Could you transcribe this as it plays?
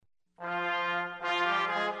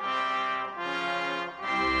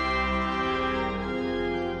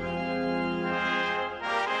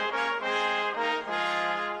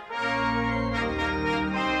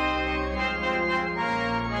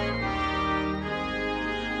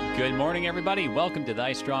Good morning, everybody. Welcome to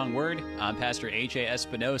Thy Strong Word. I'm Pastor A.J.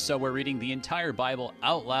 Espinosa. We're reading the entire Bible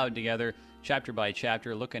out loud together, chapter by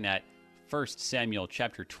chapter, looking at 1 Samuel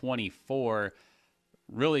chapter 24.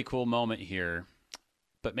 Really cool moment here,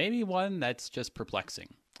 but maybe one that's just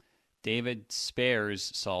perplexing. David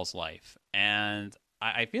spares Saul's life, and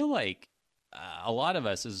I feel like a lot of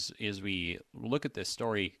us, as we look at this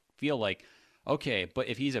story, feel like, okay, but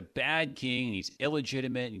if he's a bad king, and he's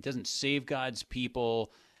illegitimate, and he doesn't save God's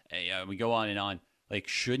people, we go on and on. Like,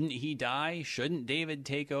 shouldn't he die? Shouldn't David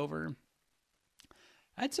take over?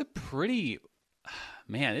 That's a pretty...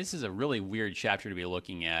 Man, this is a really weird chapter to be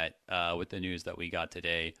looking at with the news that we got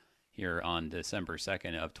today here on December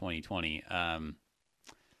 2nd of 2020. Man,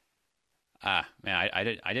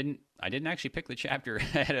 I didn't actually pick the chapter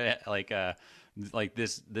like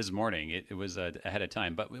this morning. It was ahead of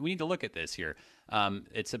time, but we need to look at this here.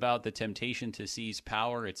 It's about the temptation to seize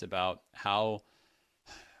power. It's about how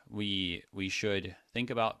we should think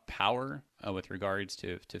about power with regards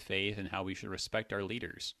to faith, and how we should respect our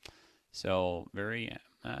leaders. So very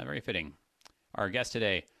fitting. Our guest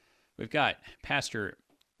today, we've got Pastor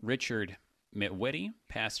Richard Mitwitty,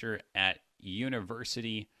 pastor at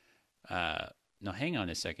University. Now, hang on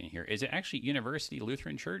a second here. Is it actually University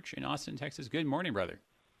Lutheran Church in Austin, Texas? Good morning, brother.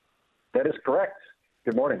 That is correct.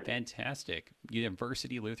 Good morning. Fantastic.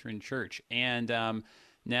 University Lutheran Church. And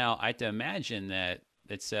now I have to imagine that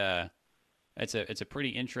it's a pretty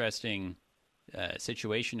interesting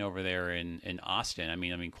situation over there in Austin. I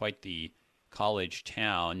mean, quite the college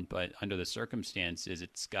town, but under the circumstances,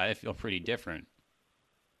 it's got to feel pretty different.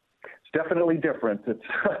 It's definitely different. It's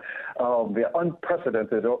the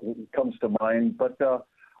unprecedented comes to mind, but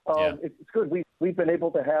it's good. We've been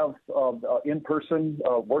able to have in-person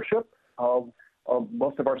worship.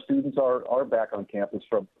 Most of our students are back on campus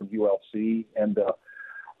from ULC and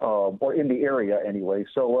or in the area anyway.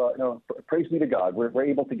 So praise be to God. We're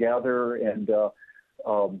able to gather and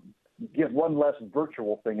give one less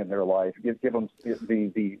virtual thing in their life. Give them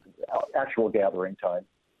the actual gathering time.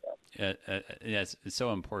 Yes, it's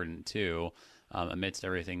so important too, amidst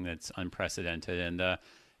everything that's unprecedented. And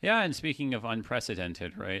and speaking of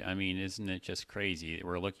unprecedented, right? I mean, isn't it just crazy that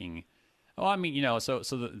we're looking? Oh, I mean, so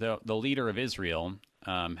the leader of Israel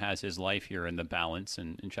has his life here in the balance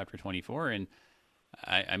in chapter 24, and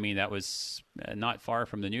I mean, that was not far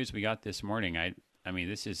from the news we got this morning. I mean,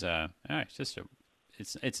 this is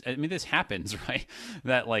it's I mean, this happens, right?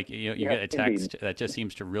 That you get a text indeed. That just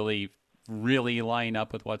seems to really line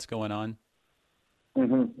up with what's going on.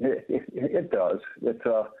 Mm-hmm. It does. It's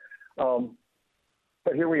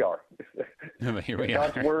but here we are.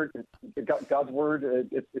 God's word. God's word.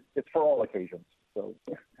 It's for all occasions. So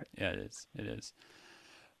yeah, it is.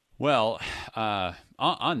 Well,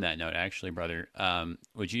 on that note, actually, brother,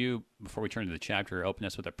 would you, before we turn to the chapter, open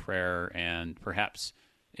us with a prayer, and perhaps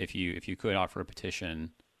if you could offer a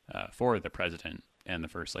petition for the president and the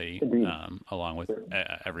first lady, along with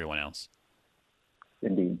everyone else.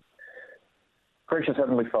 Indeed. Gracious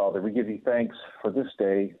Heavenly Father, we give you thanks for this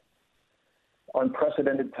day.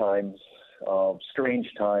 Unprecedented times, strange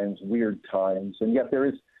times, weird times, and yet there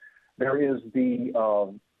is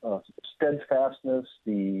the steadfastness,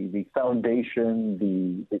 the foundation,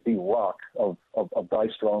 the rock of thy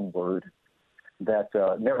strong word that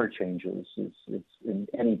never changes. It's in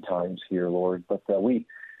any times here, Lord, but we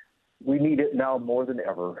need it now more than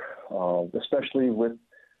ever, especially with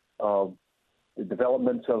the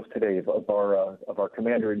developments of today of our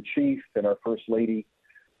commander in chief and our first lady.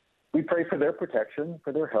 We pray for their protection,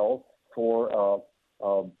 for their health, for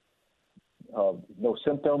no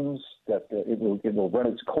symptoms, that it will run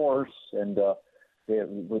its course, and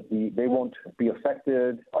they won't be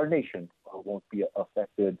affected. Our nation won't be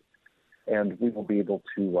affected, and we will be able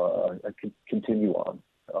to continue on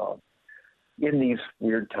in these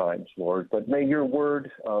weird times, Lord. But may your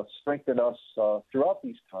word strengthen us throughout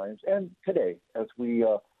these times and today as we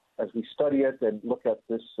study it and look at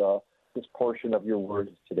this portion of your word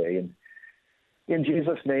today. And in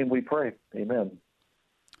Jesus' name we pray. Amen.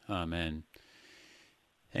 Amen.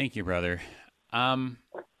 Thank you, brother.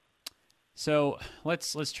 So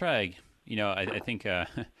let's try. I think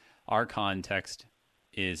our context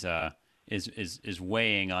is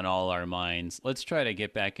weighing on all our minds. Let's try to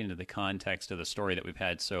get back into the context of the story that we've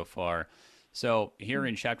had so far. So here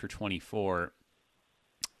in chapter 24,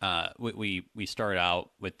 we start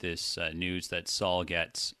out with this news that Saul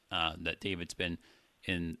gets that David's been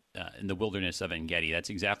in the wilderness of En-Gedi. That's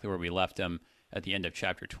exactly where we left him at the end of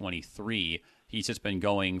chapter 23. He's just been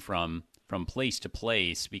going from place to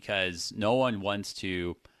place because no one wants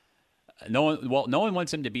him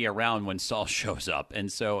to be around when Saul shows up. And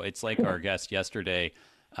so it's like our guest yesterday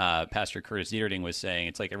Pastor Curtis Dieterding was saying,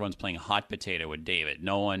 it's like everyone's playing hot potato with David.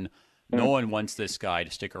 No one wants this guy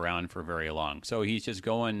to stick around for very long. So he's just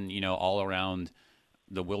going, all around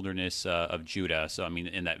the wilderness of Judah. So, I mean,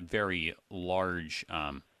 in that very large,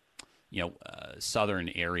 southern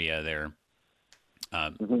area there.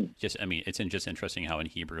 It's just interesting how in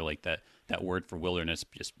Hebrew, like that word for wilderness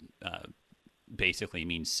just basically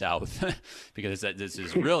means south because this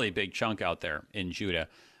is really big chunk out there in Judah.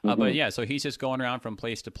 But yeah, so he's just going around from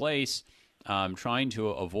place to place, trying to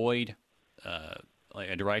avoid like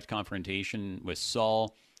a direct confrontation with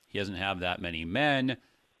Saul. He doesn't have that many men.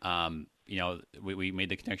 We made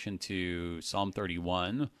the connection to Psalm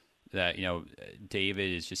 31 that,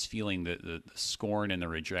 David is just feeling the scorn and the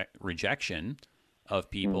rejection of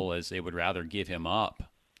people as they would rather give him up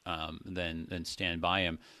than stand by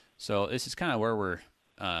him. So this is kind of where we're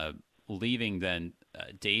leaving then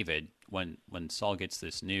David when Saul gets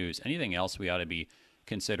this news. Anything else we ought to be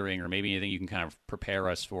considering, or maybe anything you can kind of prepare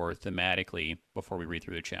us for thematically before we read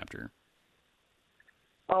through the chapter?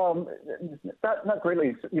 Not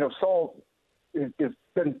greatly. Saul has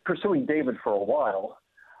been pursuing David for a while.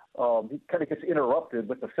 He kind of gets interrupted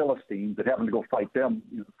with the Philistines that happen to go fight them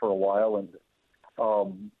for a while, and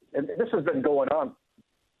this has been going on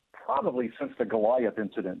probably since the Goliath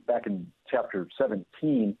incident back in chapter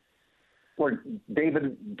 17, where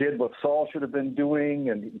David did what Saul should have been doing,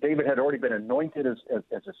 and David had already been anointed as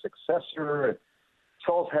a successor. And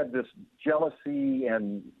Saul's had this jealousy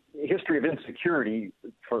and history of insecurity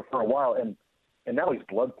for a while, and now he's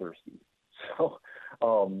bloodthirsty. So,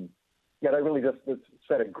 that really just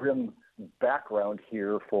set a grim background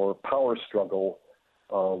here for power struggle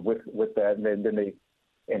with that, and then they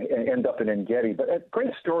end up in En-Gedi. But a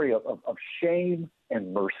great story of shame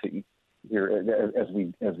and mercy here as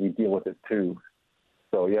we deal with it too.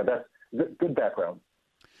 So yeah, that's good background.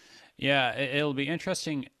 Yeah, it'll be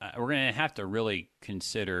interesting. We're going to have to really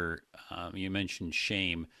consider. You mentioned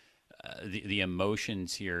shame. The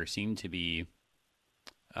emotions here seem to be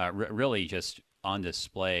really just on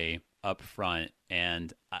display up front,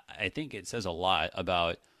 and I think it says a lot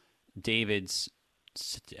about David's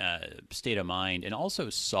state of mind, and also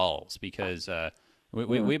Saul's, because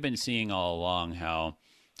we've been seeing all along how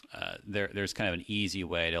there's kind of an easy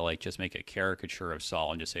way to like just make a caricature of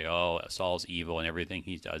Saul and just say, oh, Saul's evil and everything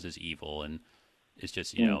he does is evil, and it's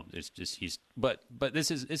just it's just but this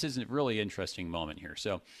is a really interesting moment here.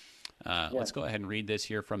 So let's go ahead and read this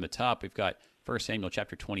here from the top. We've got 1 Samuel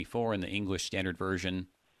chapter 24 in the English Standard Version.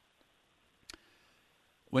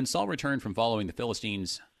 When Saul returned from following the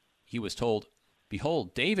Philistines, he was told,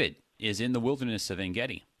 "Behold, David is in the wilderness of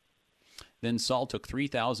En-Gedi." Then Saul took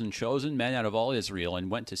 3,000 chosen men out of all Israel and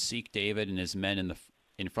went to seek David and his men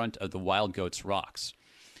in front of the wild goats' rocks.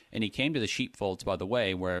 And he came to the sheepfolds by the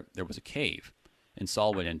way where there was a cave, and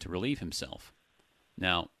Saul went in to relieve himself.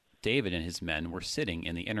 Now David and his men were sitting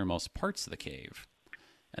in the innermost parts of the cave.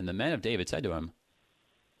 And the men of David said to him,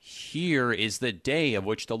 "Here is the day of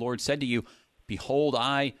which the Lord said to you, Behold,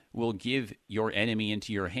 I will give your enemy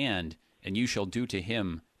into your hand, and you shall do to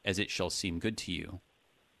him as it shall seem good to you."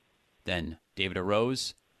 Then David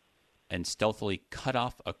arose and stealthily cut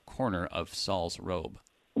off a corner of Saul's robe.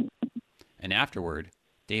 And afterward,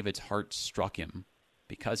 David's heart struck him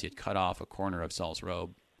because he had cut off a corner of Saul's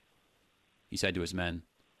robe. He said to his men,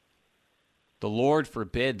 "The Lord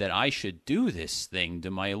forbid that I should do this thing to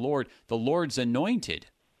my Lord, the Lord's anointed,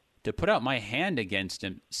 to put out my hand against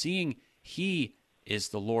him, seeing he is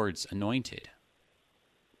the Lord's anointed."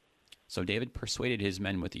 So David persuaded his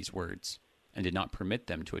men with these words, and did not permit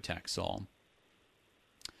them to attack Saul.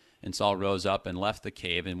 And Saul rose up and left the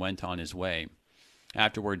cave and went on his way.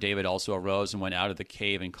 Afterward, David also arose and went out of the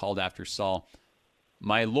cave and called after Saul,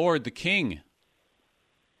 "My lord the king!"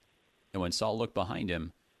 And when Saul looked behind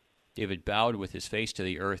him, David bowed with his face to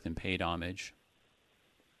the earth and paid homage.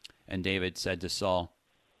 And David said to Saul,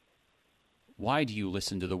 "Why do you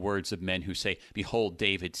listen to the words of men who say, 'Behold,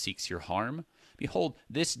 David seeks your harm'? Behold,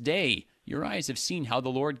 this day your eyes have seen how the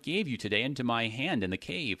Lord gave you today into my hand in the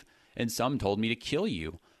cave, and some told me to kill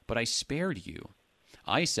you, but I spared you.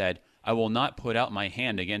 I said, I will not put out my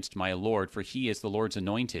hand against my Lord, for he is the Lord's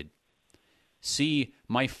anointed. See,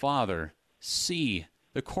 my father, see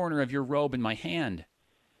the corner of your robe in my hand.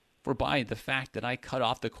 For by the fact that I cut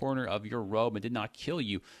off the corner of your robe and did not kill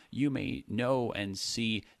you, you may know and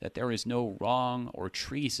see that there is no wrong or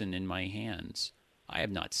treason in my hands. I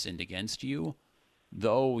have not sinned against you,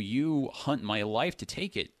 though you hunt my life to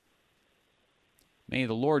take it. May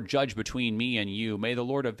the Lord judge between me and you. May the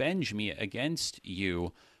Lord avenge me against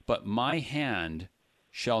you, but my hand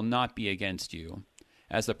shall not be against you.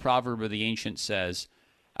 As the proverb of the ancient says,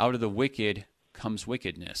 out of the wicked comes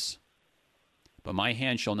wickedness, but my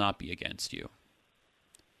hand shall not be against you.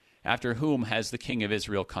 After whom has the king of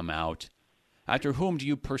Israel come out? After whom do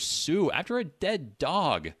you pursue? After a dead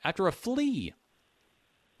dog, after a flea.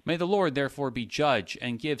 May the Lord therefore be judge,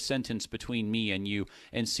 and give sentence between me and you,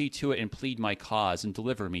 and see to it and plead my cause, and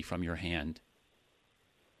deliver me from your hand.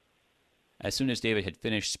 As soon as David had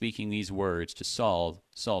finished speaking these words to Saul,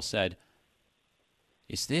 Saul said,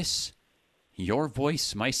 Is this your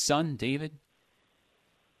voice, my son David?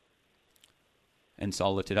 And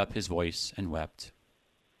Saul lifted up his voice and wept.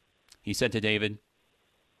 He said to David,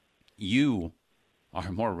 You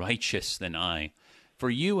are more righteous than I, for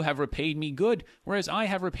you have repaid me good, whereas I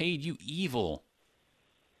have repaid you evil.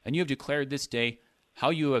 And you have declared this day how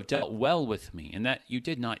you have dealt well with me, and that you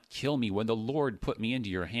did not kill me when the Lord put me into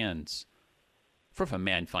your hands. For if a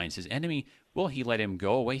man finds his enemy, will he let him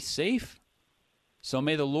go away safe? So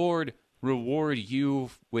may the Lord reward you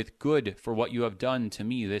with good for what you have done to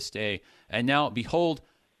me this day. And now, behold,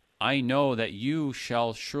 I know that you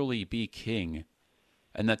shall surely be king,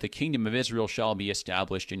 and that the kingdom of Israel shall be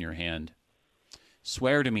established in your hand.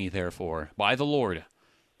 Swear to me, therefore, by the Lord,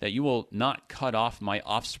 that you will not cut off my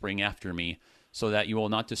offspring after me, so that you will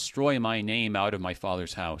not destroy my name out of my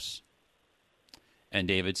father's house. And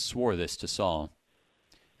David swore this to Saul.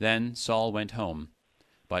 Then Saul went home,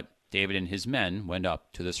 but David and his men went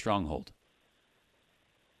up to the stronghold.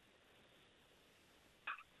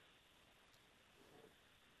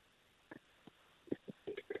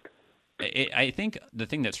 I think the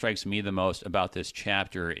thing that strikes me the most about this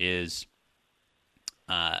chapter is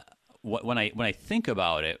when I think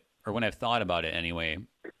about it, or when I've thought about it anyway,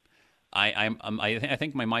 I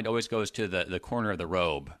think my mind always goes to the corner of the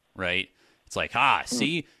robe, right? It's like,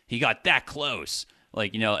 see, he got that close,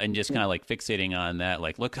 like, and just kind of like fixating on that,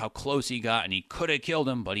 like, look how close he got, and he could have killed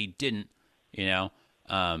him, but he didn't,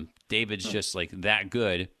 David's just like that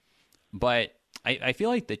good. But I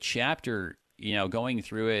feel like the chapter, going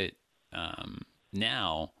through it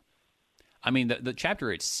now, I mean, the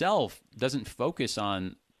chapter itself doesn't focus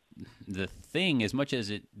on the thing as much as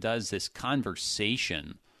it does this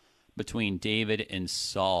conversation between David and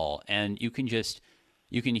Saul. And you can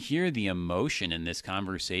hear the emotion in this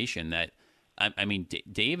conversation that, I mean,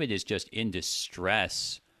 David is just in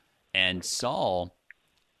distress, and Saul,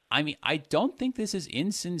 I mean, I don't think this is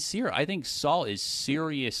insincere. I think Saul is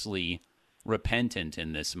seriously repentant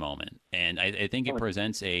in this moment. And I think it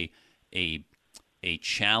presents a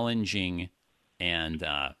challenging and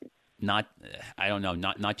not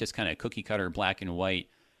just kind of cookie cutter black and white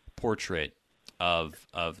portrait of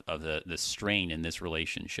the strain in this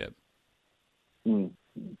relationship.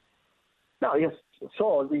 Now, yes,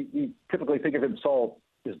 Saul, we typically think of him, Saul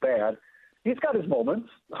is bad. He's got his moments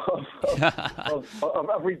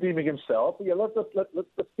of redeeming himself. Yeah, let's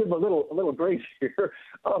give him a little grace here.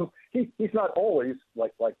 He's not always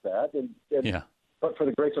like that, and yeah. But for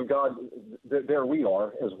the grace of God, there we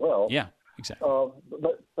are as well. Yeah, exactly.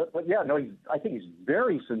 But yeah, no, I think he's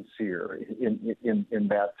very sincere in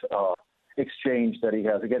that exchange that he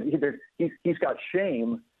has. Again, he's got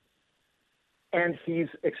shame, and he's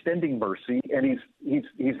extending mercy, and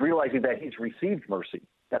he's realizing that he's received mercy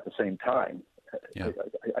at the same time. Yeah.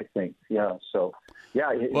 I think. Yeah. So,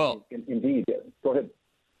 yeah. Well, indeed. Go ahead.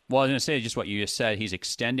 Well, I was going to say just what you just said. He's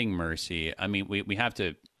extending mercy. I mean, we have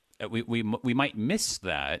to. We might miss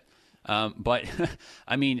that, but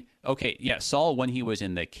I mean, okay, yeah. Saul, when he was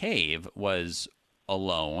in the cave, was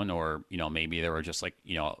alone, or maybe there were just like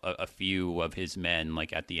a few of his men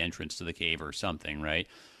like at the entrance to the cave or something, right?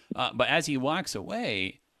 But as he walks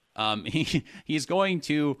away, he's going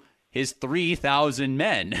to his 3,000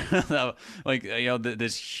 men, like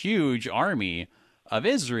this huge army of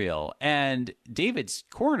Israel, and David's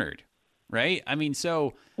cornered. Right. I mean,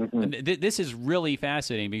 so this is really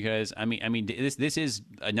fascinating because I mean, this is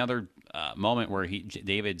another moment where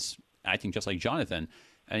David's acting just like Jonathan,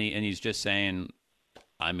 and he's just saying,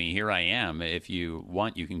 I mean, here I am. If you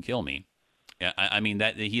want, you can kill me. I mean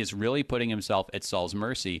that he is really putting himself at Saul's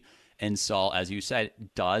mercy, and Saul, as you said,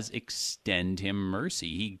 does extend him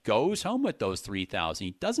mercy. He goes home with those 3,000.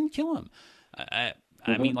 He doesn't kill him. I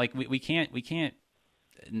mean, like we can't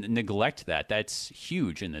neglect that. That's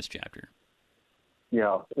huge in this chapter.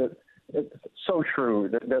 Yeah, it's so true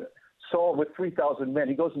that Saul, with 3,000 men,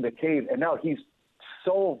 he goes in the cave, and now he's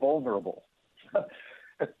so vulnerable,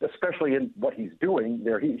 especially in what he's doing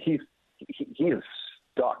there. He is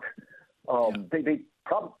stuck. They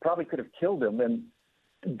probably could have killed him and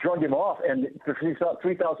drug him off, and the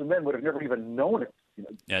 3,000 men would have never even known it.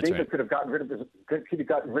 David right. could have gotten rid of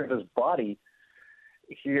his body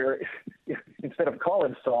here. Instead of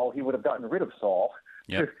calling Saul, he would have gotten rid of Saul.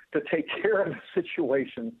 Yep. to take care of the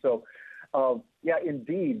situation. So, yeah,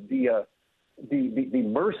 indeed, the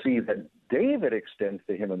mercy that David extends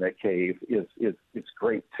to him in that cave is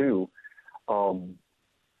great too. And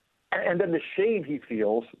then the shame he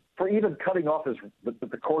feels for even cutting off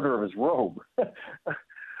the corner of his robe.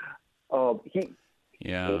 He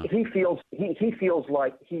feels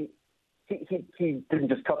like he didn't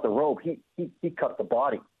just cut the robe. He cut the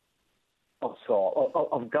body of Saul,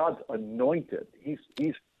 of God's anointed.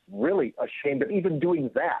 He's really ashamed of even doing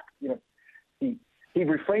that. He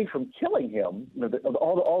refrained from killing him.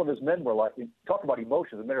 All of his men were like, talk about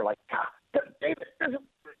emotions, and they're like, God, David, I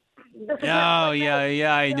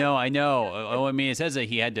know. Oh, I mean, it says that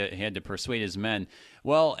he had to persuade his men.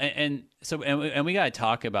 Well, and we got to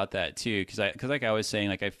talk about that too, because like I was saying,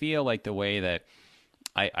 like I feel like the way that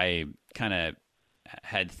I kind of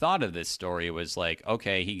had thought of this story was like,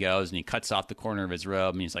 okay, he goes and he cuts off the corner of his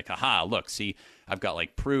robe, and he's like, haha, look, see, I've got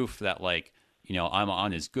like proof that like, I'm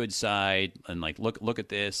on his good side, and like look at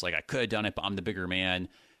this, like I could have done it, but I'm the bigger man.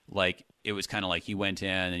 Like it was kind of like he went in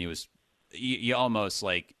and he almost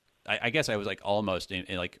like. I guess I was like almost in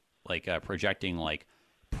like projecting like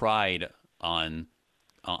pride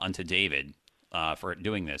onto David for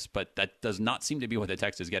doing this, but that does not seem to be what the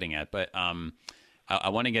text is getting at. But I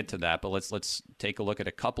want to get to that, but let's take a look at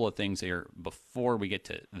a couple of things here before we get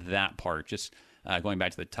to that part. Just going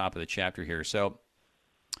back to the top of the chapter here. So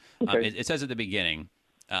it says at the beginning,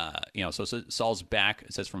 so Saul's back.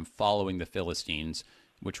 It says from following the Philistines,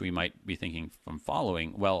 which we might be thinking from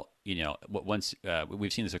following. Well, once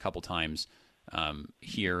we've seen this a couple times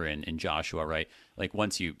here in Joshua, right? Like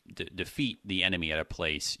once you defeat the enemy at a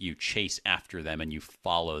place, you chase after them and you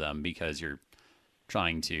follow them because you're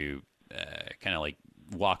trying to kind of like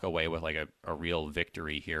walk away with like a real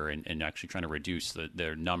victory here and actually trying to reduce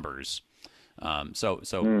their numbers.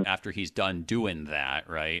 So after he's done doing that,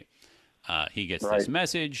 right, he gets this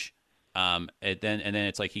message. And then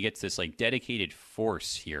it's like he gets this like dedicated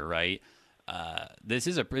force here, right? This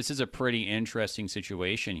is a pretty interesting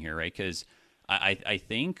situation here, right? Because I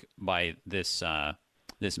think by this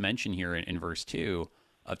mention here in verse 2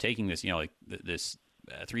 of taking this, this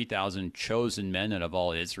 3,000 chosen men out of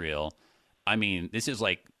all Israel. I mean, this is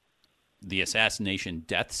like the assassination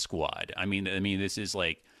death squad. I mean, this is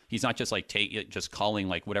like he's not just like just calling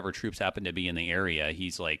like whatever troops happen to be in the area.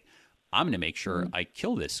 He's like, I'm going to make sure I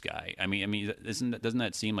kill this guy. I mean, doesn't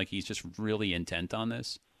that seem like he's just really intent on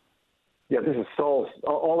this? Yeah, this is Saul's,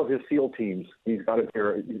 all of his SEAL teams. He's got it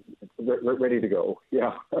there, they're ready to go.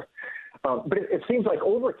 Yeah, but it seems like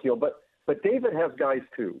overkill. But David has guys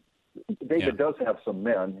too. David does have some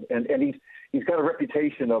men, and he's got a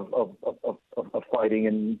reputation of fighting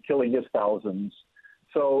and killing his thousands.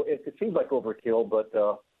 So it seems like overkill, but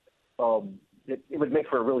it would make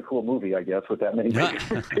for a really cool movie, I guess, with that many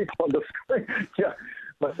people on the screen. Yeah,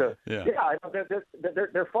 but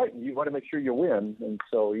they're fighting. You want to make sure you win, and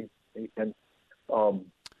so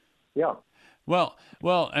yeah. Well,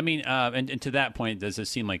 I mean, and to that point, does it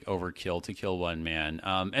seem like overkill to kill one man?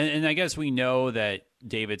 And I guess we know that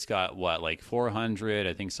David's got like 400.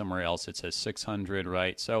 I think somewhere else it says 600,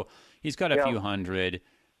 right? So he's got a few hundred.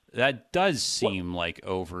 That does seem like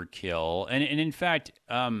overkill. And in fact,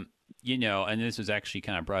 and this was actually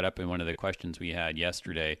kind of brought up in one of the questions we had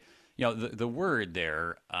yesterday. The word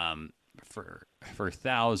there for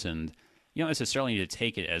thousand. You don't necessarily need to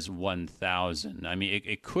take it as 1,000. I mean,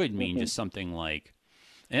 it could mean just something like,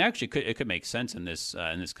 and actually it could make sense in this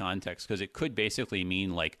context, because it could basically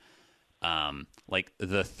mean like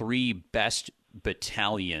the three best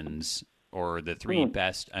battalions or the three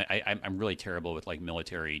best. I'm really terrible with like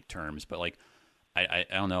military terms, but like I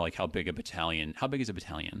don't know like how big is a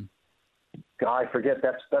battalion? I forget.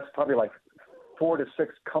 That's probably like 4 to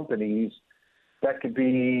 6 companies. That could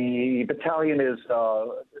be battalion is.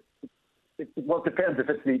 Well, it depends. If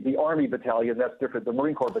it's the Army battalion, that's different. The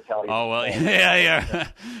Marine Corps battalion. Oh, well, yeah.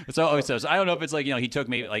 So I don't know if it's like, he took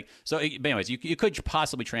maybe like, so but anyways, you could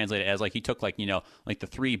possibly translate it as like he took like, like the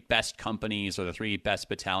 3 best companies or the 3 best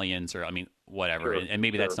battalions or, I mean, whatever. Sure, and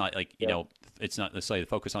maybe that's not like, it's not necessarily the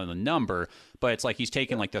focus on the number, but it's like he's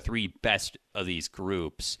taking like the 3 best of these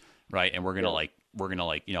groups, right? And we're going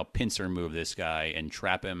to pincer move this guy and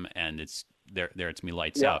trap him, and it's there it's me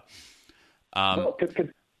lights out.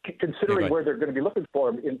 Considering where they're going to be looking for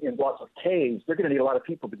him in lots of caves, they're going to need a lot of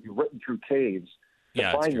people to be written through caves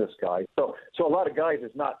to find this guy. So a lot of guys is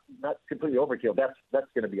not completely overkill. That's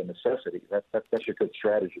going to be a necessity. That's your good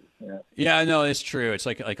strategy. Yeah, no, it's true. It's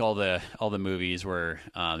like all the movies where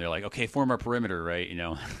they're like, okay, form a perimeter, right?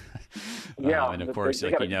 Yeah, and of course,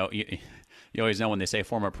 you always know when they say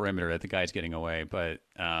form a perimeter that the guy's getting away. But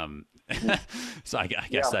So I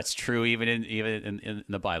guess that's true even in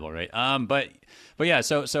the Bible, right? But yeah,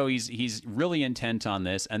 so he's really intent on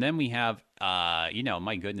this, and then we have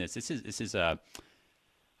my goodness, this is this is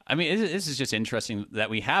just interesting that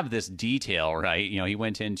we have this detail, right? He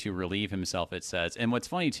went in to relieve himself, it says. And what's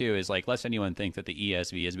funny too is, like, lest anyone think that the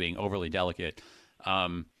ESV is being overly delicate,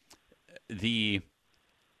 the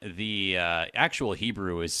actual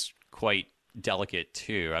Hebrew is quite delicate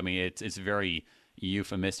too. I mean, it's very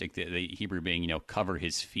euphemistic, the Hebrew being, cover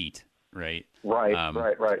his feet, right? Right.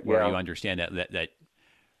 Where you understand that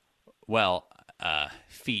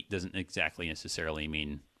feet doesn't exactly necessarily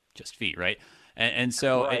mean just feet, right? And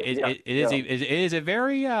so it is a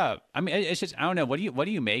very it's just, I don't know, what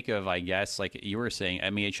do you make of, I guess, like you were saying, I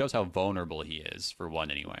mean, it shows how vulnerable he is, for one,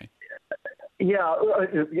 anyway. Yeah,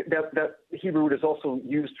 that Hebrew is also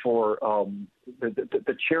used for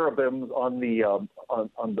the cherubims on the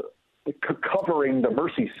covering the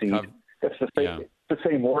mercy seat. That's the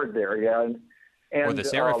same word there, yeah. And or the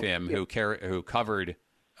seraphim who covered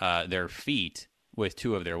their feet with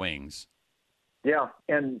two of their wings. Yeah,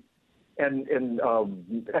 and in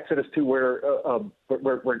Exodus 2, where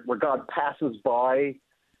God passes by.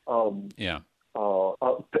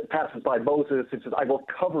 Passes by Moses and says, "I will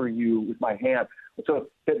cover you with my hand." So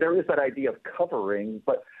there is that idea of covering,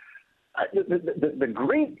 but the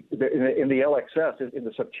Greek in the LXS, in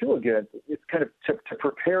the Septuagint, it's kind of to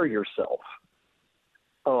prepare yourself.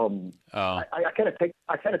 I kind of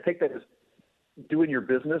take that as doing your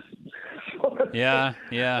business. Yeah.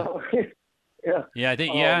 I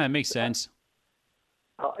think it makes sense.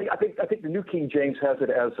 I think the New King James has it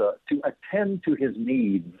as to attend to his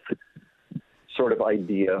needs sort of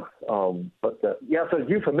idea. So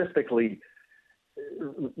euphemistically,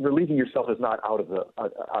 relieving yourself is not out of the.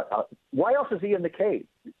 Why else is he in the cave?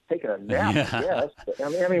 Taking a nap, yes.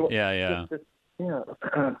 Yeah.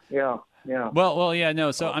 Well, yeah,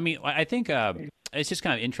 no. So I mean, I think it's just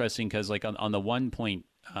kind of interesting because, like, on the one point,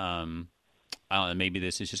 I don't know, maybe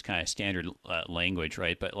this is just kind of standard language,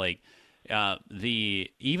 right? But like,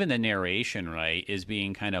 even the narration, right, is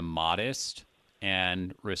being kind of modest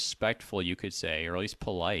and respectful, you could say, or at least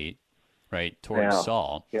polite, right, towards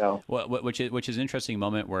Saul. Yeah. Which is an interesting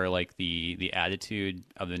moment where, like, the attitude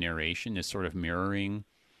of the narration is sort of mirroring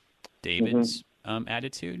David's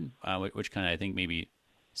attitude, which kind of, I think, maybe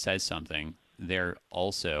says something there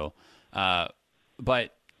also.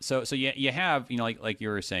 But so you have, like you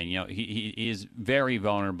were saying, he is very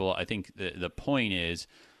vulnerable. I think the point is,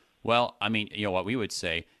 well, I mean, what we would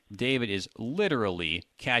say, David is literally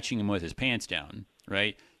catching him with his pants down,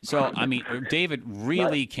 right? So, I mean, David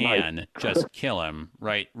really can just kill him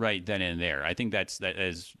right then and there. I think that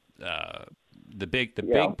is the big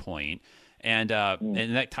point. And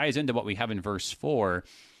that ties into what we have in verse 4.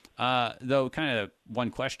 Though, kind of one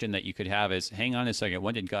question that you could have is, hang on a second,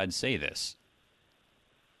 when did God say this?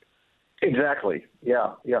 Exactly.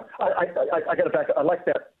 Yeah. I got to back. I like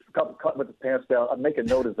that. Caught with his pants down. I'm making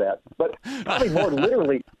note of that. But probably more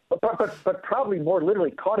literally,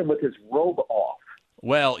 caught him with his robe off.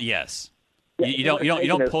 Well, yes. Yeah, you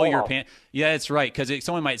don't pull your pants. Yeah, that's right. Because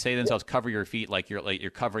someone might say to themselves, "Cover your feet," like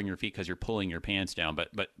you're covering your feet because you're pulling your pants down. But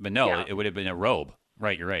no, it would have been a robe.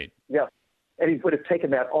 Right, you're right. Yeah, and he would have taken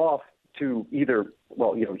that off to either.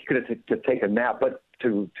 Well, he could have to take a nap, but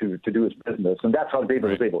to do his business, and that's how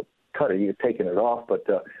David was able to cut it. He had taken it off, but.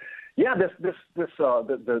 The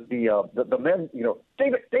men,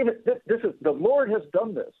 David, this is the Lord has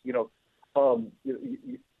done this,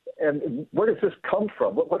 and where does this come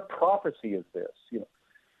from? What prophecy is this?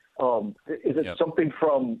 Is it something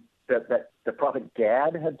from that the prophet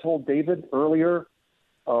Gad had told David earlier?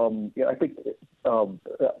 I think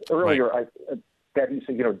earlier that he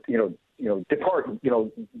said, depart, go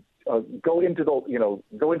into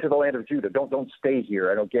the land of Judah. Don't stay here.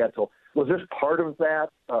 I know Gad told. Was this part of that?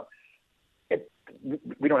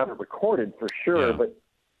 We don't have it recorded for sure, but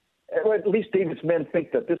at least David's men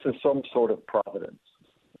think that this is some sort of providence.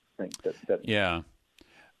 I think that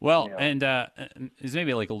Well, and there's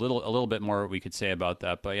maybe like a little bit more we could say about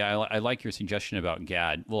that. But yeah, I like your suggestion about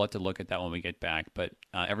Gad. We'll have to look at that when we get back. But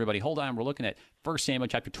everybody, hold on. We're looking at 1 Samuel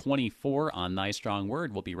chapter 24 on Thy Strong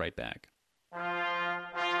Word. We'll be right back.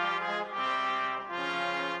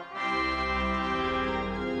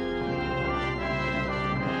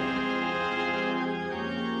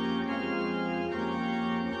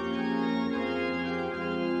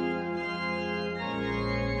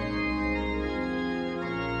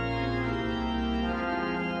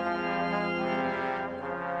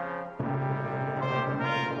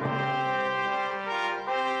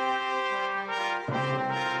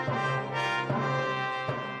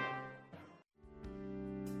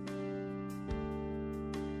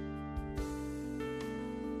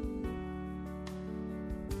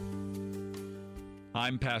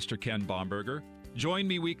 I'm Pastor Ken Baumberger. Join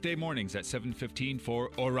me weekday mornings at 7:15 for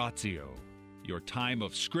Oratio, your time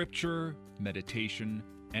of scripture, meditation,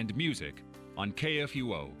 and music on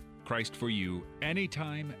KFUO, Christ for you,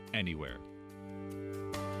 anytime, anywhere.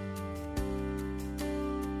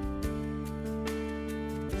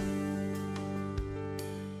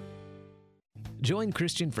 Join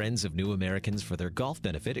Christian Friends of New Americans for their golf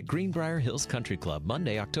benefit at Greenbrier Hills Country Club,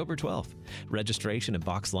 Monday, October 12th. Registration and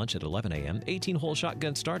box lunch at 11 a.m., 18-hole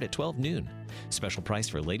shotgun start at 12 noon. Special price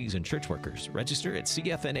for ladies and church workers. Register at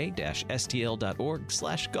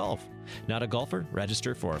cfna-stl.org/golf. Not a golfer?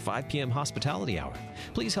 Register for our 5 p.m. hospitality hour.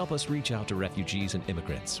 Please help us reach out to refugees and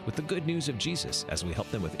immigrants with the good news of Jesus as we help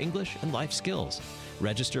them with English and life skills.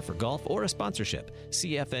 Register for golf or a sponsorship.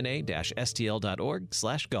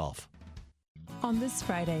 cfna-stl.org/golf. On this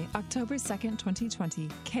Friday, October 2nd, 2020,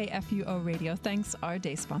 KFUO Radio thanks our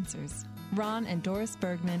day sponsors, Ron and Doris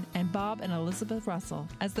Bergman and Bob and Elizabeth Russell,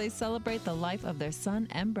 as they celebrate the life of their son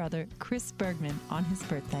and brother, Chris Bergman, on his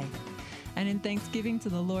birthday. And in thanksgiving to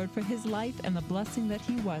the Lord for his life and the blessing that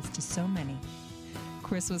he was to so many.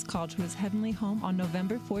 Chris was called to his heavenly home on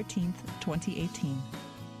November 14th, 2018.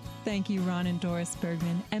 Thank you, Ron and Doris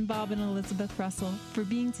Bergman and Bob and Elizabeth Russell, for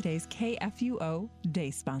being today's KFUO Day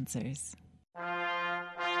sponsors.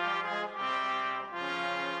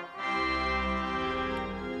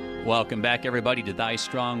 Welcome back, everybody, to Thy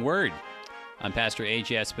Strong Word. I'm Pastor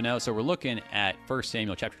A.J. Espinosa. We're looking at 1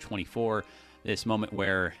 Samuel chapter 24, this moment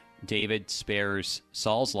where David spares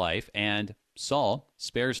Saul's life and Saul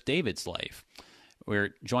spares David's life.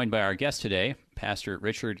 We're joined by our guest today, Pastor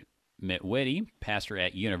Richard Mitwitty, pastor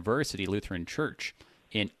at University Lutheran Church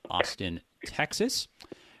in Austin, Texas.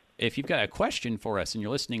 If you've got a question for us and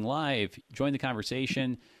you're listening live, join the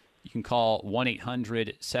conversation. You can call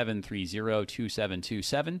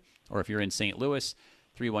 1-800-730-2727, or if you're in St. Louis,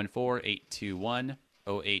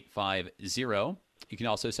 314-821-0850. You can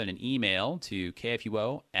also send an email to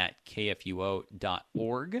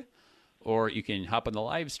kfuo@kfuo.org, or you can hop on the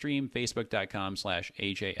live stream,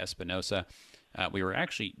 facebook.com/AJ Espinosa. We were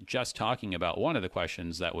actually just talking about one of the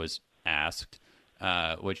questions that was asked,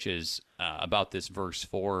 which is about this verse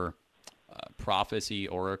 4 prophecy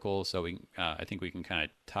oracle. So I think we can kind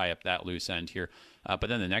of tie up that loose end here. But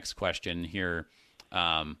then the next question here,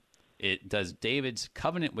 does David's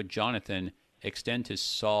covenant with Jonathan extend to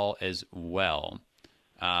Saul as well?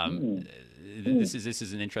 This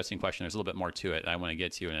is an interesting question. There's a little bit more to it I want to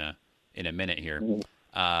get to in a minute here.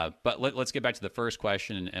 But let's get back to the first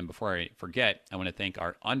question. And before I forget, I want to thank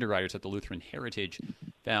our underwriters at the Lutheran Heritage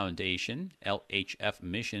Foundation,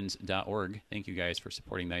 lhfmissions.org. Thank you guys for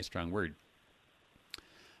supporting Thy Strong Word.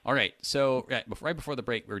 All right, so right before the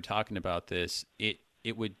break, we were talking about this. It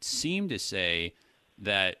would seem to say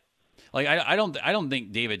that, like, I don't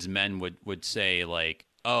think David's men would say, like,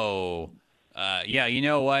 yeah, you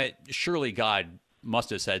know what? Surely God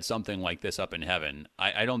must have said something like this up in heaven.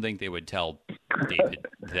 I don't think they would tell David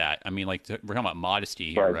that. I mean, like, we're talking about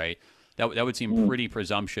modesty here, right? That would seem pretty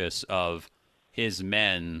presumptuous of his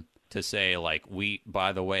men to say, like,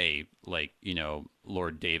 by the way, like, you know,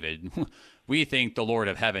 Lord David, we think the Lord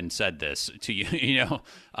of heaven said this to you, you know?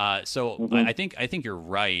 So I think you're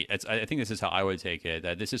right. I think this is how I would take it,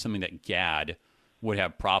 that this is something that Gad would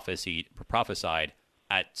have prophesied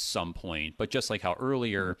at some point. But just like how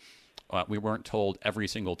earlier we weren't told every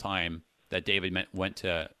single time that David went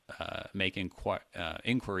to make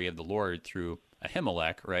inquiry of the Lord through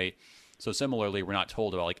Ahimelech, right? So similarly, we're not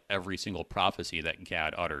told about, like, every single prophecy that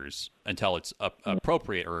Gad utters until it's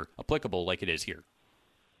appropriate or applicable, like it is here.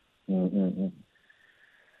 Mm-hmm.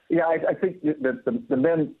 Yeah, I think that the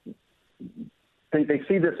men, they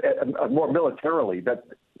see this more militarily, that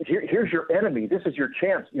here's your enemy. This is your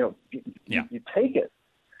chance. You take it.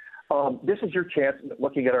 This is your chance.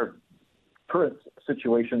 Looking at our current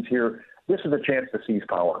situations here, this is a chance to seize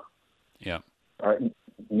power. Yeah. All right.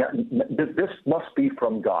 This must be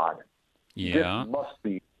from God. Yeah. This must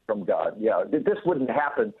be from God. Yeah. This wouldn't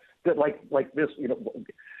happen. That like this. You know,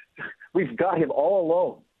 we've got him all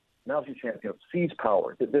alone. Now's your chance. You know, seize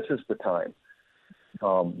power. This is the time.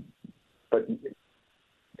 But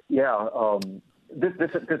yeah,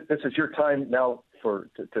 this is your time now to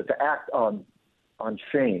act on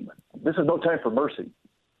shame. This is no time for mercy.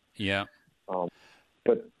 Yeah.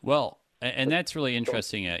 And that's really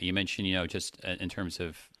interesting. You mentioned, you know, just in terms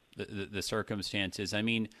of the circumstances. I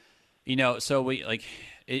mean, you know, so it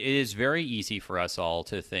is very easy for us all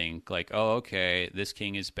to think, like, oh, okay, this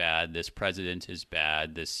king is bad, this president is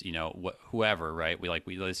bad, this, you know, whoever, right?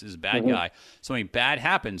 This is a bad guy. Something bad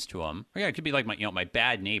happens to him. Or, yeah, it could be like my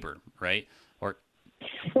bad neighbor, right? Or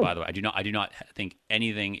By the way, I do not think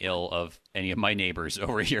anything ill of any of my neighbors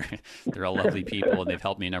over here. They're all lovely people, and they've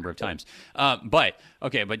helped me a number of times. But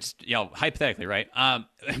just, hypothetically, right?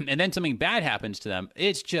 And then something bad happens to them.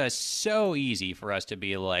 It's just so easy for us to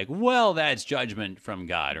be like, well, that's judgment from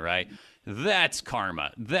God, right? That's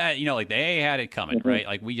karma. That, like they had it coming, right?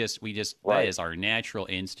 Like we just Right. that is our natural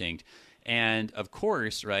instinct. And of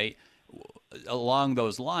course, right, along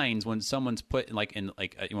those lines, when someone's put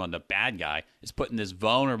the bad guy is put in this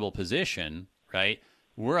vulnerable position, right?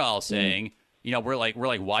 We're all saying, we're like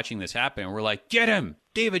watching this happen. We're like, get him,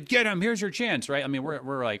 David, get him. Here's your chance, right? I mean,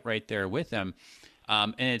 we're like right there with them,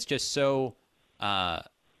 and it's just so. And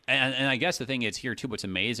I guess the thing is here too. What's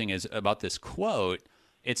amazing is about this quote.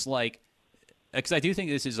 It's like, because I do think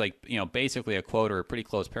this is like, basically a quote or a pretty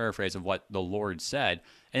close paraphrase of what the Lord said,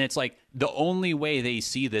 and it's like the only way they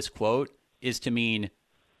see this quote is to mean,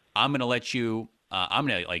 I'm going to let you, I'm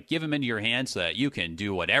going to give him into your hands so that you can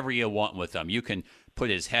do whatever you want with him. You can put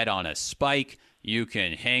his head on a spike. You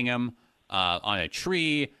can hang him on a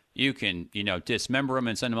tree. You can, dismember him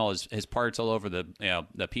and send him all his parts all over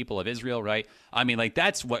the people of Israel, right? I mean,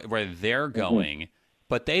 that's where they're going,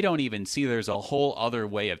 but they don't even see there's a whole other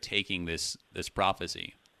way of taking this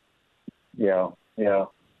prophecy. Yeah.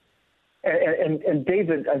 And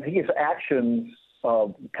David, I think his actions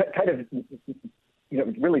kind of,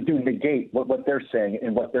 really do negate what they're saying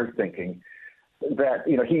and what they're thinking. That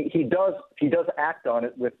he does act on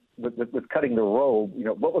it with cutting the robe.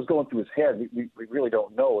 What was going through his head, we really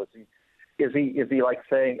don't know. Is he like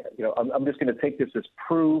saying, I'm just going to take this as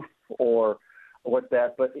proof, or what's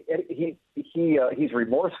that? But he's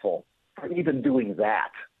remorseful for even doing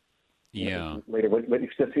that. Yeah. Later, when he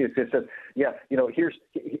says, yeah, here's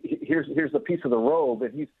the piece of the robe,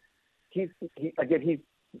 and he's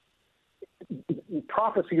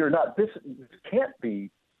prophecy or not, this can't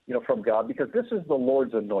be, from God, because this is the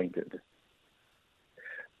Lord's anointed.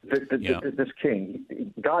 This king,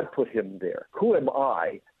 God put him there. Who am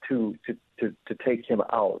I to take him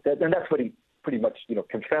out? And that's what he pretty much,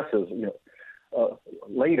 confesses,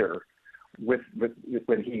 later with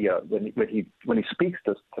when he speaks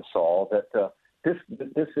to Saul, that this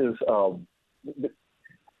is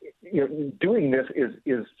doing this is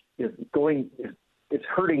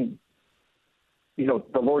hurting,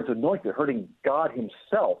 the Lord's anointed, hurting God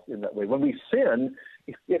himself in that way. When we sin,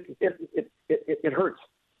 it hurts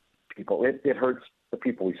people. It hurts the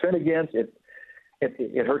people we sin against. It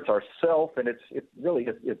hurts ourselves, and it's really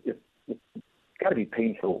got to be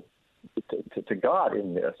painful to God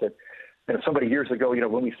in this. And somebody years ago,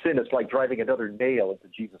 when we sin, it's like driving another nail into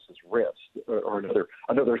Jesus' wrist, or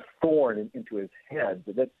another thorn into his head.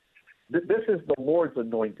 This is the Lord's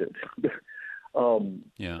anointed. So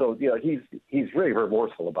he's really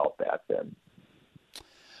remorseful about that then.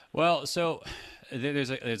 Well, so there's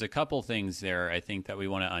a couple things there I think that we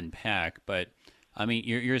want to unpack, but I mean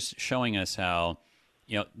you're showing us how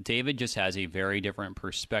David just has a very different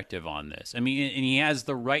perspective on this. I mean, and he has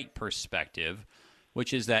the right perspective,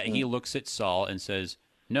 which is that he looks at Saul and says,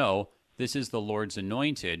 "No, this is the Lord's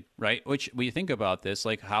anointed," right? Which, when you think about this,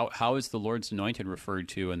 like how is the Lord's anointed referred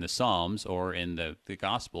to in the Psalms or in the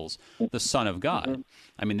Gospels? The Son of God.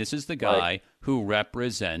 I mean, this is the guy who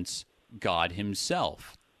represents God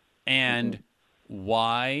himself. And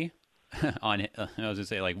why on, I was going to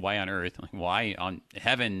say, why on earth, why on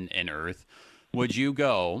heaven and earth would you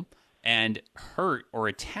go and hurt or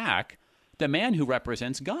attack the man who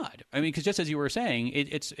represents God? I mean, because just as you were saying,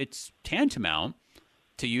 it's tantamount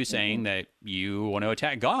to you saying that you want to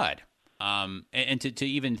attack God, and to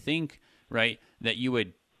even think, right, that you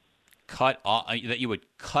would cut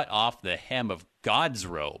off the hem of God's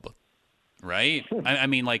robe, right? I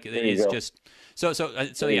mean, it's just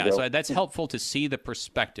so yeah. So that's helpful to see the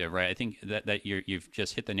perspective, right? I think that you've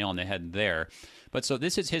just hit the nail on the head there. But so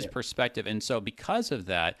this is his perspective, and so because of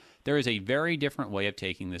that, there is a very different way of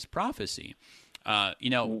taking this prophecy.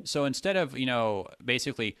 So instead of,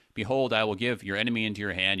 basically, behold, I will give your enemy into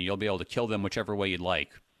your hand, and you'll be able to kill them whichever way you'd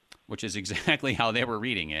like, which is exactly how they were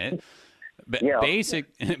reading it. But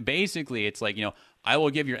basically, it's like, I will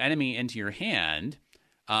give your enemy into your hand,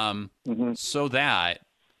 so that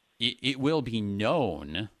it will be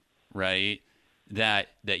known, right, that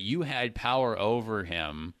you had power over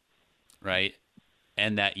him, right,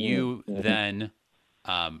 and that you then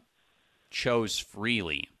chose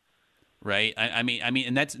freely. Right. I mean,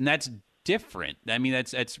 and that's different. I mean,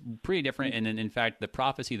 that's pretty different. And in fact, the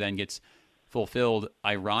prophecy then gets fulfilled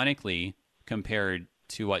ironically compared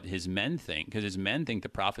to what his men think, because his men think the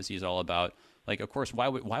prophecy is all about, of course, why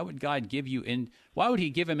would God give you in? Why would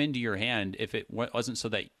he give him into your hand if it wasn't so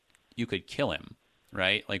that you could kill him?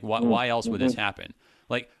 Right. Why else would this happen?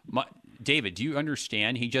 David, do you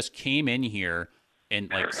understand? He just came in here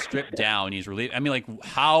and like stripped down. He's relieved. I mean, like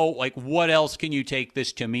how? Like what else can you take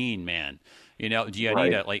this to mean, man? You know, do you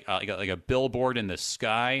need a billboard in the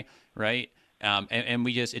sky, right? And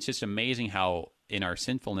we just, it's just amazing how in our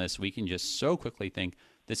sinfulness we can just so quickly think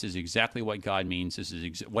this is exactly what God means. This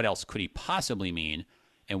is what else could he possibly mean?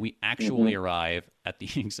 And we actually arrive at the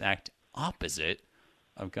exact opposite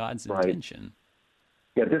of God's intention.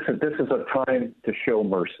 Yeah, this is a time to show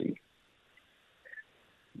mercy.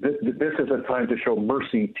 This is a time to show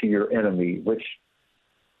mercy to your enemy, which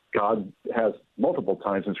God has multiple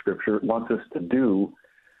times in Scripture wants us to do.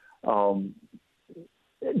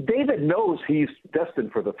 David knows he's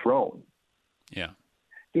destined for the throne. Yeah.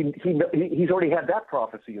 He's already had that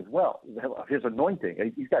prophecy as well, his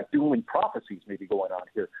anointing. He's got dueling prophecies maybe going on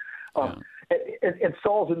here. And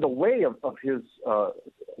Saul's in the way of his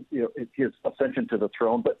his ascension to the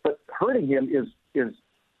throne, but hurting him is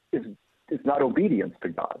not obedience to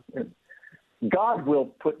God. And God will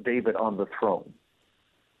put David on the throne,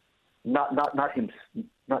 not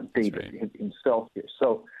David himself here.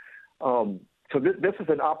 So this is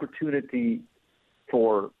an opportunity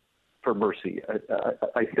for mercy,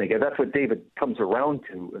 I think, and that's what David comes around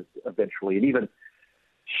to eventually, and even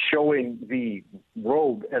showing the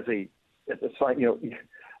robe as a sign.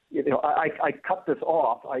 I cut this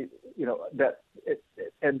off.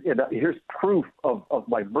 Here's proof of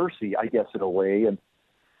my mercy, I guess, in a way, and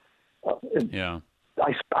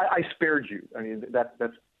I spared you. I mean, that's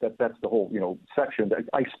the whole section.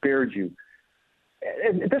 I spared you,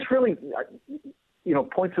 and this really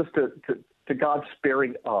points us to God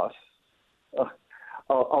sparing us,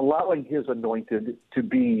 allowing His anointed to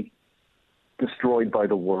be destroyed by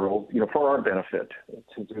the world, for our benefit,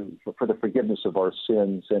 for the forgiveness of our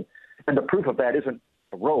sins, and the proof of that isn't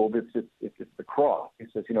a robe; it's the cross. He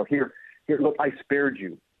says, here, look, I spared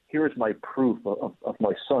you. Here is my proof of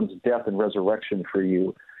my son's death and resurrection for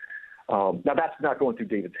you. Now that's not going through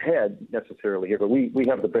David's head necessarily here, but we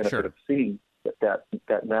have the benefit of seeing that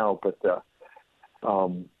now. But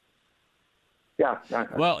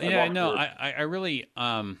I really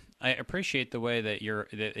I appreciate the way that you're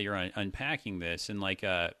unpacking this, and what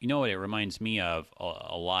it reminds me of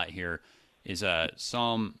a lot here is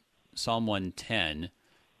Psalm 110,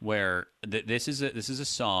 where this is a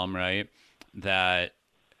psalm, right? It's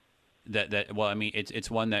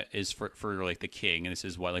one that is for like the king, and this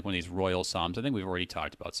is one of these royal psalms. I think we've already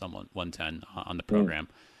talked about Psalm 110 on the program,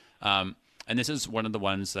 and this is one of the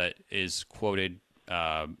ones that is quoted.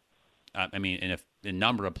 In a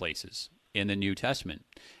number of places in the New Testament.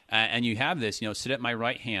 And you have this, sit at my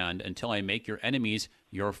right hand until I make your enemies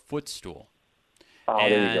your footstool.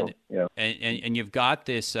 There you go. Yeah. And you've got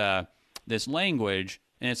this this language,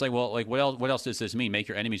 and it's like, well, like what else does this mean? Make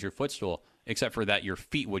your enemies your footstool, except for that your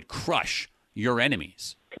feet would crush your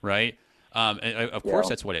enemies, right? Of course,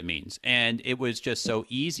 that's what it means. And it was just so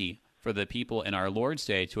easy for the people in our Lord's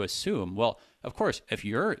day to assume, well, of course, if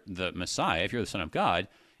you're the Messiah, if you're the Son of God,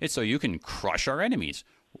 it's so you can crush our enemies.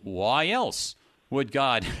 Why else would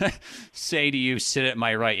God say to you, sit at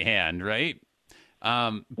my right hand, right?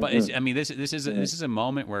 But this is a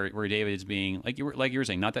moment where David is being, like you were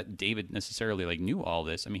saying, not that David necessarily knew all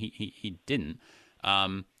this. I mean, he didn't.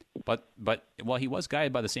 But he was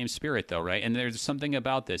guided by the same Spirit, though, right? And there's something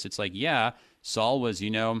about this. It's like, Saul was,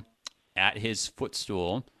 at his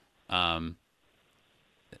footstool.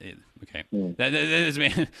 Okay, that is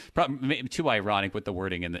probably too ironic with the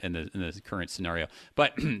wording in the current scenario.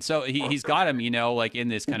 But so he's got him, in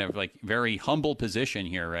this kind of very humble position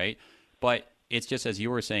here, right? But it's just, as you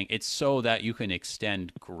were saying, it's so that you can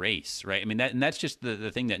extend grace, right? I mean, that's just the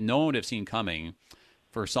thing that no one would have seen coming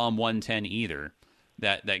for Psalm 110 either.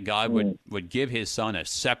 That God would give His Son a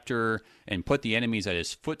scepter and put the enemies at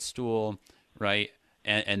His footstool, right?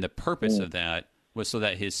 And the purpose of that was so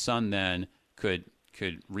that His Son then could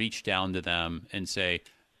reach down to them and say,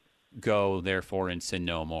 go therefore and sin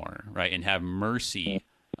no more, right? And have mercy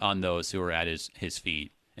on those who are at his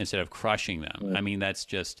feet instead of crushing them. I mean, that's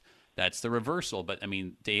the reversal. But I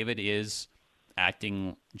mean, David is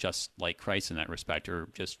acting just like Christ in that respect, or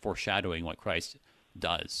just foreshadowing what Christ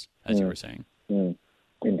does, as you were saying.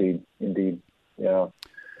 Indeed. Yeah.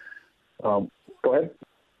 Go ahead.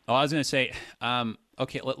 Oh, I was going to say,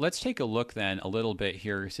 okay, let's take a look then a little bit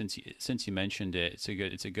here, since you mentioned it.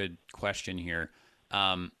 It's a good question here.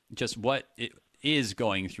 Just what it is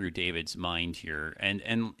going through David's mind here, and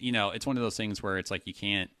it's one of those things where it's like you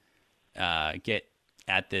can't get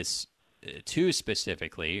at this too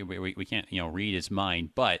specifically. We can't read his mind,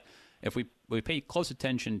 but if we pay close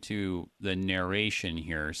attention to the narration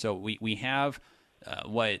here, so we have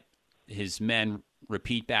what his men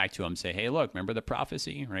repeat back to him, say, hey, look, remember the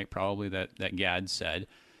prophecy, right? Probably that Gad said.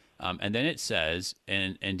 And then it says,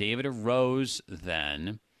 and David arose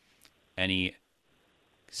then, and he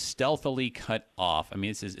stealthily cut off. I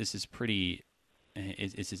mean, this is pretty,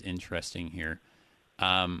 this is interesting here.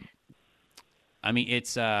 I mean,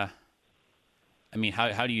 it's, I mean,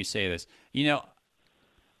 how do you say this? You know,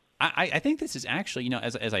 I think this is actually, you know,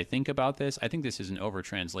 as I think about this, I think this is an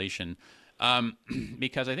overtranslation,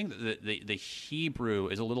 because I think that the Hebrew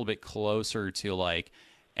is a little bit closer to like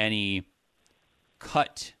any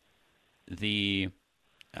cut the,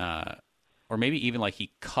 or maybe even like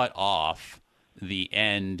he cut off the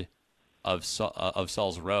end of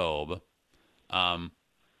Saul's robe,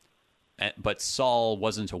 but Saul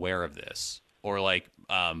wasn't aware of this, or like,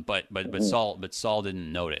 but Saul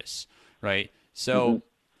didn't notice, right? So,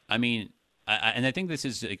 I mean, and I think this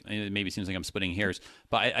is, it maybe seems like I'm splitting hairs,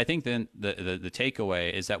 but I think then the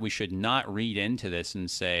takeaway is that we should not read into this and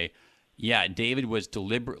say, yeah, David was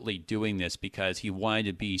deliberately doing this because he wanted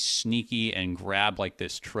to be sneaky and grab like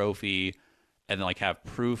this trophy and then like have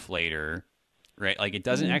proof later, right? Like it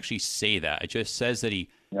doesn't actually say that. It just says that he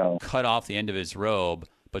cut off the end of his robe,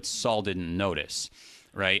 but Saul didn't notice,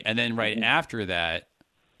 right? And then right after that,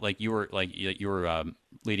 like you were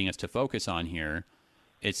leading us to focus on here,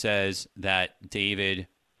 it says that David,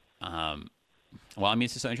 well, I mean,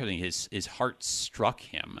 it's just so interesting. His heart struck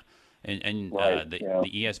him, and right, the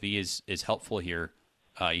ESV is helpful here.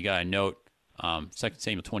 You got to note 2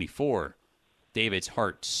 Samuel 24. David's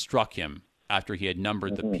heart struck him after he had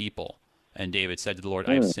numbered the people, and David said to the Lord,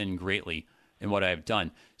 "I have sinned greatly in what I have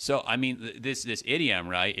done." So, I mean, this idiom,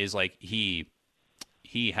 right, is like he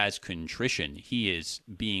has contrition. He is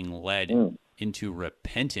being led into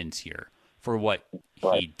repentance here for what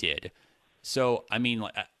he did. So, I mean,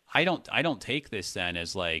 I don't take this then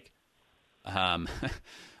as like,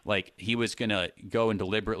 like he was gonna go and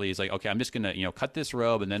deliberately is like, okay, I'm just gonna cut this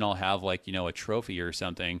robe and then I'll have like a trophy or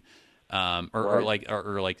something, or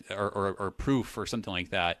proof or something like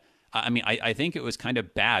that. I mean, I think it was kind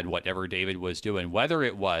of bad whatever David was doing, whether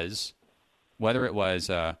it was I'm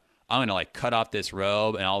gonna like cut off this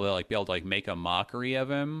robe and I'll like be able to like make a mockery of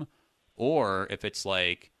him, or if it's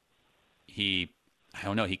like he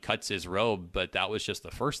cuts his robe, but that was just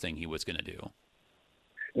the first thing he was going to do.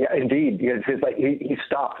 Yeah, indeed. Yeah, it's like he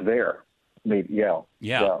stopped there. Maybe, yeah.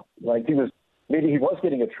 Like he was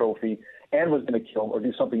getting a trophy and was going to kill him or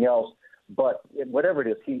do something else, but whatever it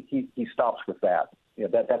is, he stops with that. You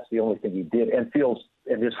know, that's the only thing he did, and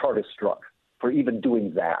his heart is struck for even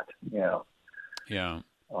doing that. Yeah. Yeah.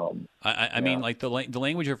 I mean, like the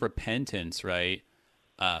language of repentance, right?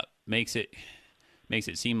 Makes it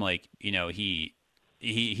seem like he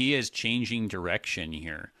is changing direction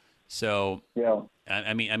here. So yeah,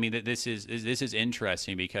 I mean this is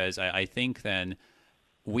interesting because I think then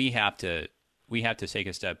we have to take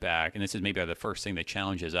a step back, and this is maybe the first thing that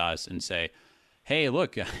challenges us and say, hey,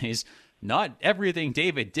 look, guys, not everything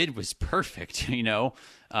David did was perfect. David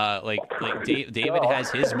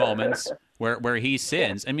has his moments where he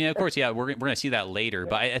sins. I mean, of course, yeah, we're gonna see that later,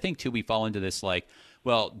 but I think too we fall into this like,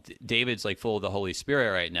 well, David's like full of the Holy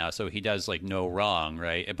Spirit right now, so he does like no wrong,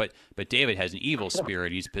 right? But David has an evil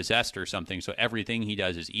spirit; he's possessed or something, so everything he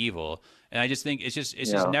does is evil. And I just think it's just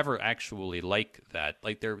never actually like that.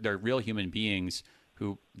 Like they're real human beings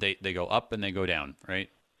who they go up and they go down, right?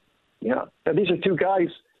 Yeah, and these are two guys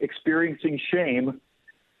experiencing shame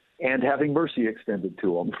and having mercy extended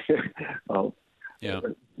to them.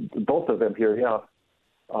 Both of them here, yeah.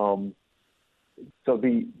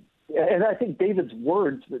 And I think David's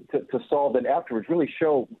words to Saul then afterwards really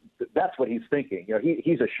show that's what he's thinking.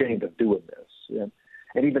 He's ashamed of doing this,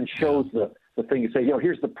 and even shows the thing. You say,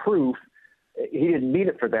 here's the proof. He didn't mean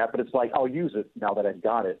it for that, but it's like, I'll use it now that I've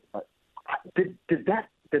got it. Did that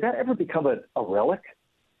ever become a relic?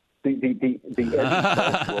 The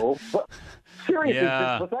robe? Seriously,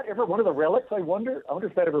 was that ever one of the relics? I wonder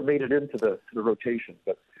if that ever made it into the rotation.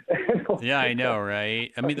 But yeah, I know,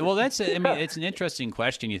 right? I mean, well, it's an interesting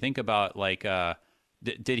question. You think about like,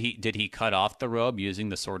 did he cut off the robe using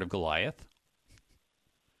the sword of Goliath?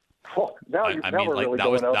 Oh, now we're really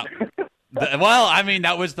going out. Well, I mean,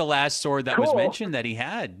 that was the last sword that was mentioned that he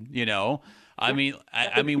had. I mean,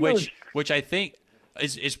 which I think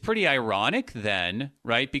is pretty ironic then,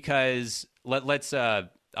 right? Because let's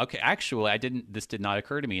okay, actually, this did not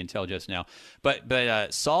occur to me until just now.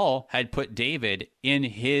 But Saul had put David in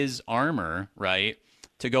his armor, right,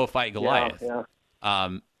 to go fight Goliath.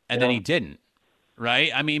 And then he didn't,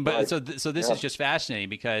 right? I mean, but so this is just fascinating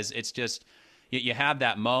because it's just you have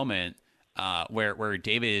that moment where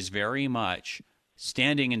David is very much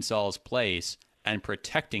standing in Saul's place and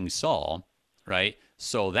protecting Saul, right?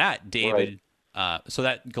 So that so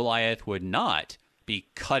that Goliath would not be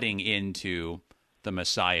cutting into the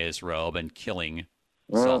Messiah's robe and killing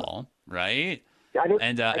Saul, right?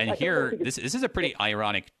 And here, this is a pretty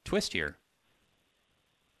ironic twist here.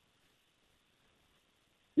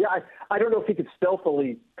 Yeah, I don't know if he could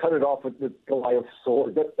stealthily cut it off with Goliath's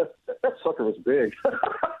sword. That sucker was big.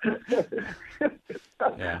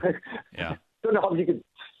 Yeah. Don't know how you could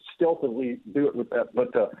stealthily do it with that,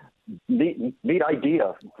 but neat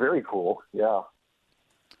idea. Very cool. Yeah.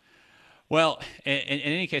 Well, in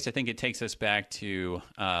any case, I think it takes us back to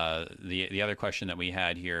the other question that we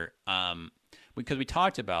had here, because we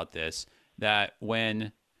talked about this, that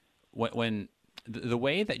when the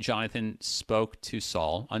way that Jonathan spoke to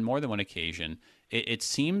Saul on more than one occasion, it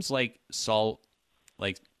seems like Saul,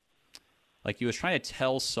 like he was trying to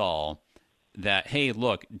tell Saul that, hey,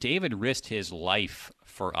 look, David risked his life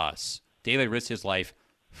for us. David risked his life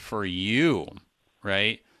for you,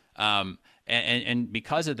 right? And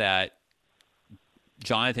because of that,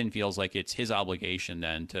 Jonathan feels like it's his obligation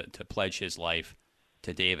then to pledge his life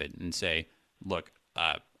to David and say, look,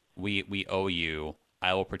 we owe you.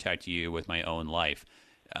 I will protect you with my own life.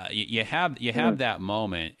 You have that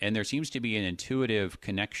moment, and there seems to be an intuitive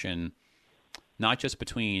connection, not just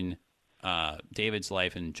between David's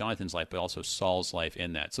life and Jonathan's life, but also Saul's life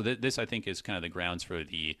in that. So this, I think, is kind of the grounds for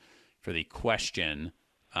the question,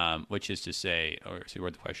 which is to say, or see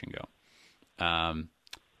where'd the question go?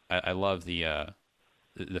 I love the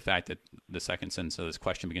fact that the second sentence of this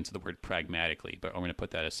question begins with the word pragmatically, but I'm going to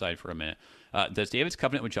put that aside for a minute. Does David's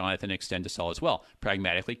covenant with Jonathan extend to Saul as well?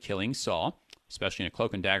 Pragmatically, killing Saul, especially in a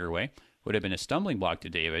cloak and dagger way, would have been a stumbling block to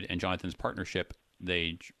David and Jonathan's partnership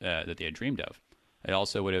that they had dreamed of. It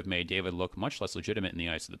also would have made David look much less legitimate in the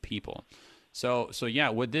eyes of the people. So yeah,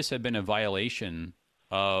 would this have been a violation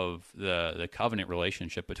of the covenant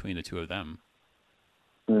relationship between the two of them?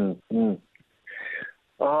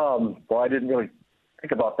 Well, I didn't really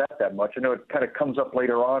think about that much. I know it kind of comes up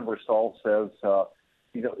later on where Saul says, to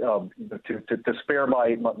spare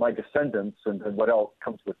my descendants, and what else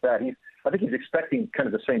comes with that. I think he's expecting kind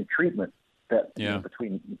of the same treatment that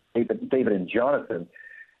between David and Jonathan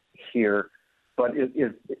here. But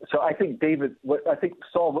so I think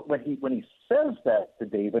Saul, when he says that to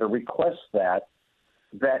David or requests that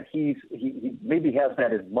he maybe has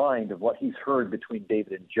that in mind of what he's heard between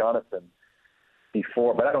David and Jonathan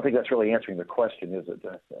before, but I don't think that's really answering the question, is it?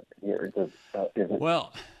 Is it?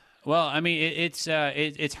 Well, I mean,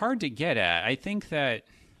 it's hard to get at. I think that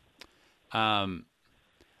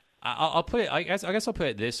I'll put it. I guess I'll put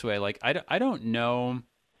it this way. Like, I don't know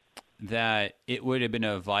that it would have been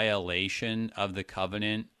a violation of the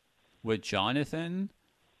covenant with Jonathan,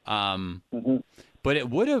 but it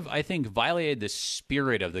would have, I think, violated the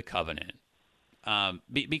spirit of the covenant,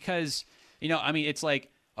 because I mean, it's like,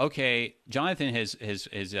 okay, Jonathan has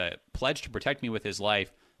pledged to protect me with his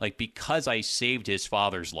life, like, because I saved his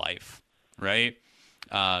father's life, right?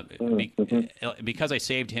 Because I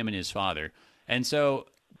saved him and his father, and so,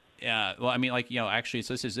 well, I mean, like, actually,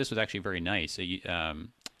 so this was actually very nice. So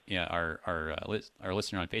our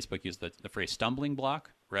listener on Facebook used the phrase "stumbling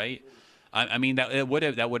block," right? I mean, that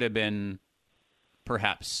would have been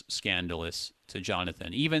perhaps scandalous to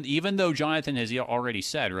Jonathan, even though Jonathan has already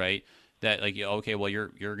said, right, that, like, okay, well, you're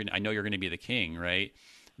gonna, I know you're going to be the king, right?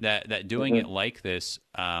 That doing it like this,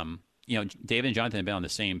 David and Jonathan have been on the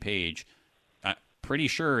same page. I'm pretty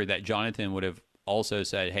sure that Jonathan would have also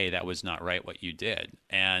said, hey, that was not right what you did.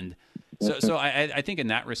 And so I think in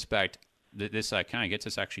that respect, this kind of gets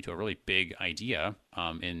us actually to a really big idea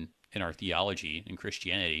in our theology in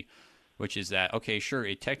Christianity, which is that, okay, sure,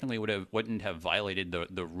 it technically wouldn't have violated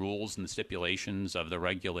the rules and the stipulations of the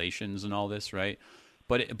regulations and all this, right?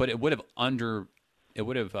 But it would have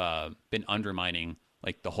been undermining,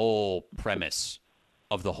 like, the whole premise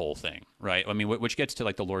of the whole thing, right? I mean, which gets to,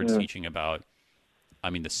 like, the Lord's teaching about, I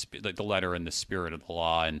mean, the letter and the spirit of the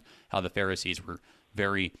law, and how the Pharisees were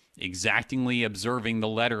very exactingly observing the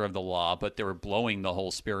letter of the law, but they were blowing the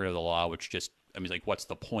whole spirit of the law, which just, I mean, like, what's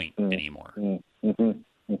the point anymore?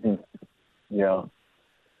 Yeah.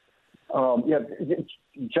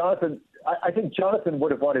 Jonathan, I think Jonathan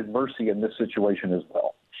would have wanted mercy in this situation as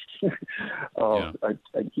well.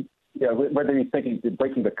 Whether he's thinking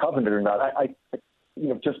breaking the covenant or not,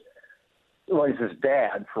 he's his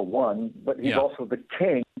dad for one, but he's also the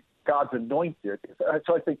king, God's anointed.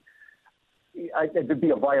 So I think there'd be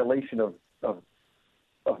a violation of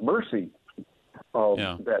mercy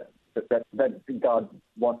that God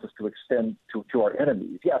wants us to extend to our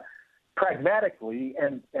enemies. Yeah, pragmatically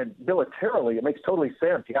and militarily, it makes totally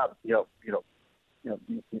sense.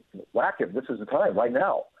 Whack him. This is the time right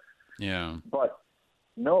now. Yeah. But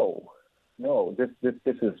no, this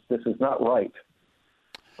is not right.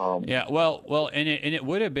 Yeah. Well, and it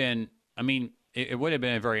would have been. I mean, it would have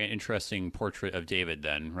been a very interesting portrait of David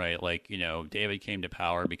then, right? Like, David came to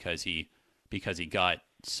power because he got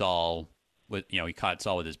Saul with, he caught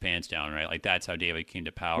Saul with his pants down, right? Like, that's how David came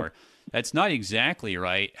to power. That's not exactly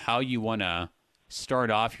right how you want to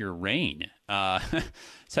start off your reign.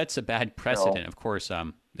 Sets a bad precedent. No. Of course,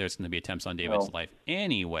 there's going to be attempts on David's life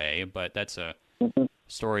anyway, but that's a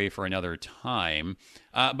story for another time.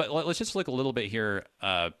 But let's just look a little bit here.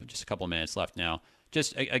 Just a couple of minutes left now.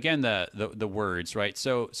 Just again, the words, right?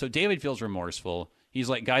 So David feels remorseful. He's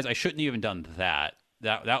like, guys, I shouldn't have even done that.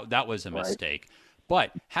 That was a mistake.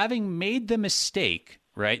 But having made the mistake,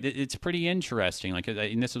 right? It's pretty interesting. Like,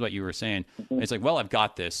 and this is what you were saying. It's like, well, I've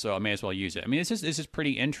got this, so I may as well use it. I mean, this is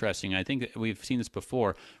pretty interesting. I think that we've seen this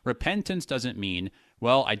before. Repentance doesn't mean,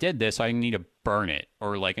 well, I did this, so I need to burn it,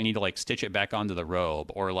 or like I need to like stitch it back onto the robe,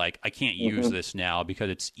 or like I can't use this now because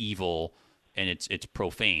it's evil and it's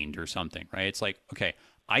profaned or something, right? It's like, okay,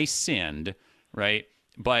 I sinned, right?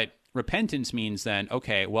 But repentance means then,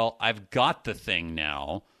 okay, well, I've got the thing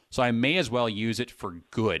now, so I may as well use it for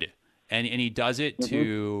good. And he does it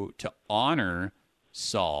to honor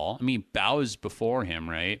Saul. I mean, he bows before him,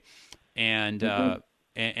 right? And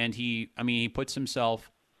and he puts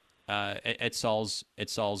himself at Saul's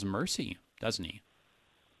mercy, doesn't he?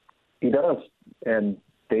 He does, and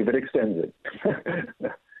David extends it.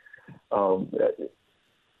 But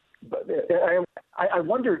I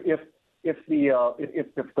wonder if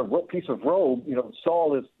the piece of robe,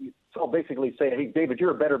 Saul basically saying, "Hey, David,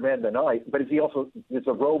 you're a better man than I." But is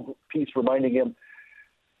a robe piece reminding him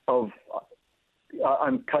of,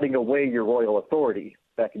 "I'm cutting away your royal authority."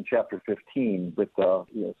 Back in chapter 15 with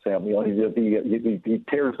Samuel, he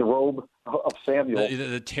tears the robe of Samuel.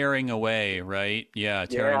 The tearing away, right? Yeah,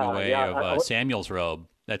 tearing away of Samuel's robe.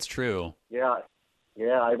 That's true. Yeah.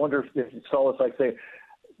 I wonder if Saul is like saying,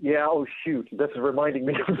 "Yeah, oh shoot, this is reminding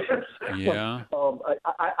me of this." Yeah.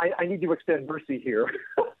 I need to extend mercy here.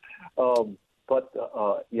 Saul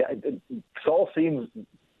seems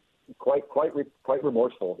quite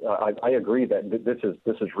remorseful. I agree that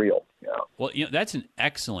this is real. Yeah. Well, that's an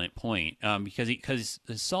excellent point, because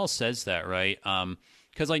Saul says that, right?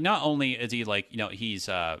 Because like not only is he like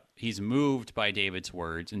he's moved by David's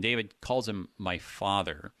words, and David calls him my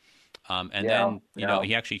father, and then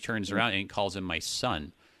he actually turns around and calls him my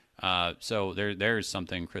son. So there's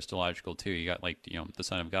something Christological too. You got the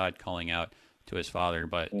Son of God calling out to his father,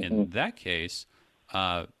 but in that case,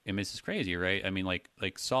 this is crazy, right? I mean, like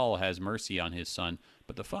Saul has mercy on his son,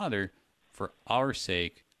 but the Father, for our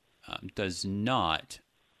sake, does not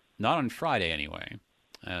on Friday anyway.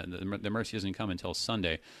 The mercy doesn't come until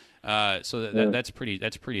Sunday, so that's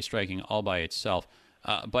pretty striking all by itself.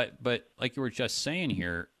 But like you were just saying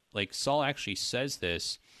here, like Saul actually says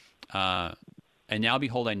this. And now,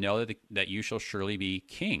 behold, I know that you shall surely be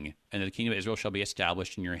king, and that the kingdom of Israel shall be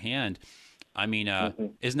established in your hand. I mean,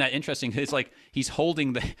 isn't that interesting? It's like he's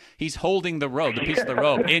holding the robe, the piece of the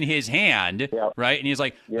robe, in his hand, right? And he's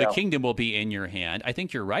like, the kingdom will be in your hand. I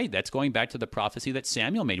think you're right. That's going back to the prophecy that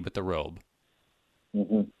Samuel made with the robe.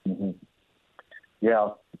 Yeah.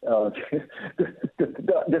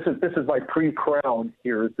 This is my pre-crown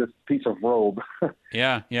here. This piece of robe.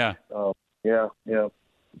 Yeah. Yeah.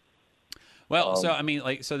 Well, so I mean,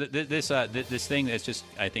 like, so this thing that's just,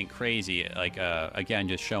 I think, crazy. Like, again,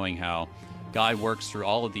 just showing how God works through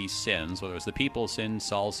all of these sins, whether it was the people's sins,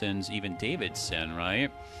 Saul's sins, even David's sin,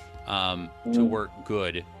 right? To work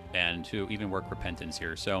good and to even work repentance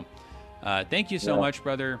here. So, thank you so much,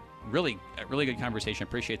 brother. Really good conversation.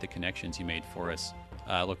 Appreciate the connections you made for us.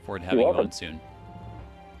 Look forward to having you on soon.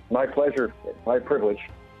 My pleasure. My privilege.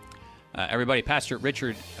 Everybody, Pastor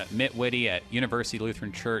Richard Mitwitty at University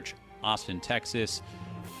Lutheran Church, Austin, Texas.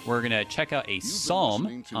 We're going to check out a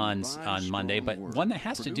psalm on Monday, but one that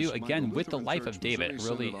has to do, again, with the life of David.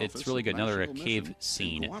 It's really good. Another cave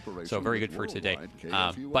scene. So very good for today.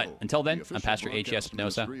 But until then, I'm Pastor H.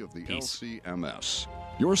 Espinosa. Peace.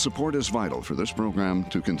 Your support is vital for this program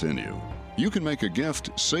to continue. You can make a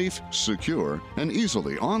gift safe, secure, and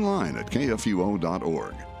easily online at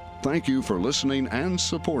kfuo.org. Thank you for listening and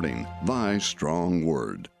supporting Thy Strong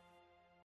Word.